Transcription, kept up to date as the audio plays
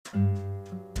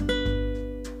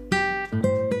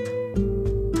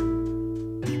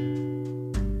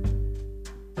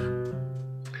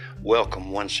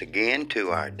Welcome once again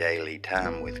to our daily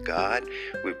time with God.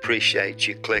 We appreciate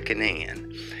you clicking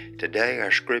in. Today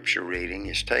our scripture reading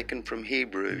is taken from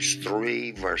Hebrews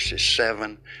 3 verses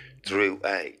 7 through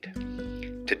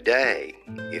 8. Today,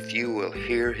 if you will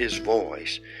hear his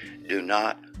voice, do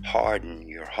not harden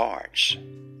your hearts.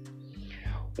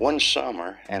 One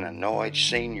summer, an annoyed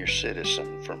senior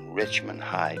citizen from Richmond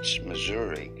Heights,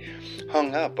 Missouri,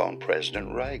 hung up on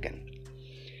President Reagan.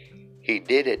 He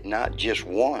did it not just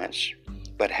once,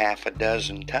 but half a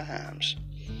dozen times.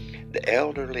 The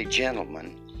elderly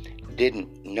gentleman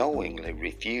didn't knowingly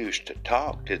refuse to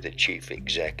talk to the chief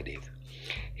executive.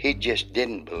 He just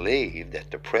didn't believe that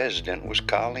the president was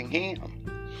calling him.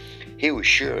 He was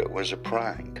sure it was a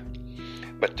prank.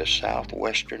 But the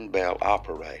Southwestern Bell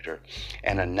operator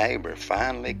and a neighbor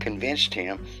finally convinced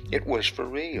him it was for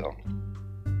real.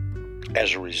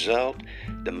 As a result,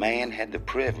 the man had the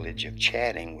privilege of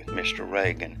chatting with Mr.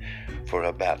 Reagan for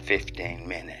about 15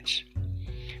 minutes.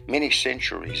 Many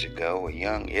centuries ago, a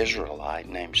young Israelite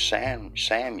named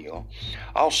Samuel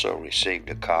also received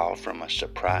a call from a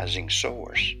surprising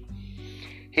source.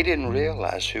 He didn't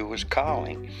realize who was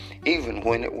calling, even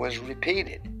when it was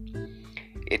repeated.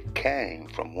 It came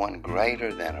from one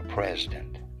greater than a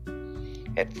president.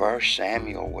 At first,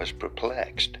 Samuel was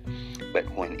perplexed, but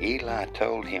when Eli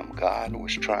told him God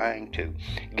was trying to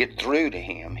get through to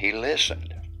him, he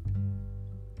listened.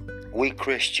 We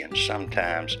Christians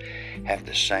sometimes have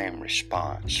the same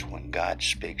response when God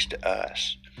speaks to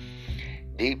us.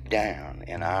 Deep down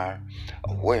in our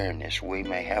awareness, we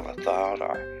may have a thought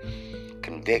or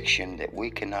conviction that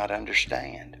we cannot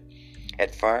understand.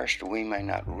 At first, we may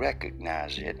not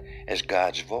recognize it as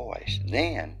God's voice.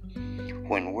 Then,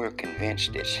 when we're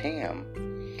convinced it's Him,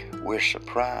 we're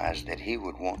surprised that He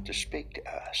would want to speak to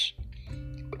us.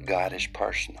 But God is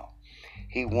personal.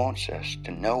 He wants us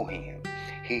to know Him.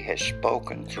 He has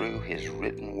spoken through His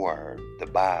written word, the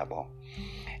Bible,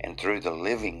 and through the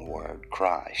living word,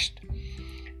 Christ.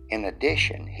 In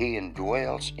addition, He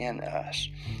indwells in us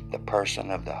the person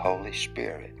of the Holy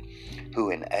Spirit,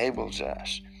 who enables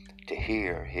us to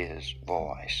hear His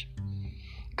voice.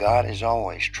 God is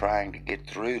always trying to get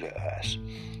through to us.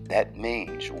 That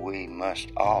means we must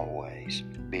always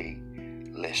be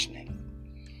listening.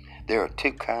 There are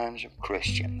two kinds of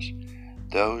Christians: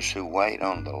 those who wait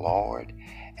on the Lord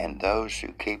and those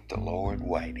who keep the Lord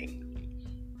waiting.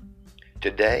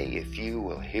 Today, if you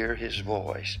will hear His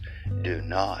voice, do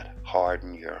not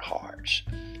harden your hearts.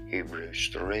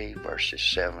 Hebrews 3 verses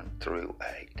 7 through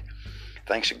 8.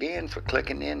 Thanks again for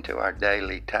clicking into our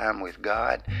daily time with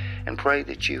God, and pray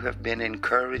that you have been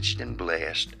encouraged and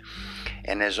blessed.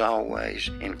 And as always,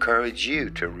 encourage you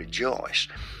to rejoice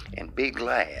and be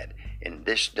glad in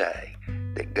this day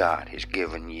that God has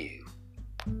given you.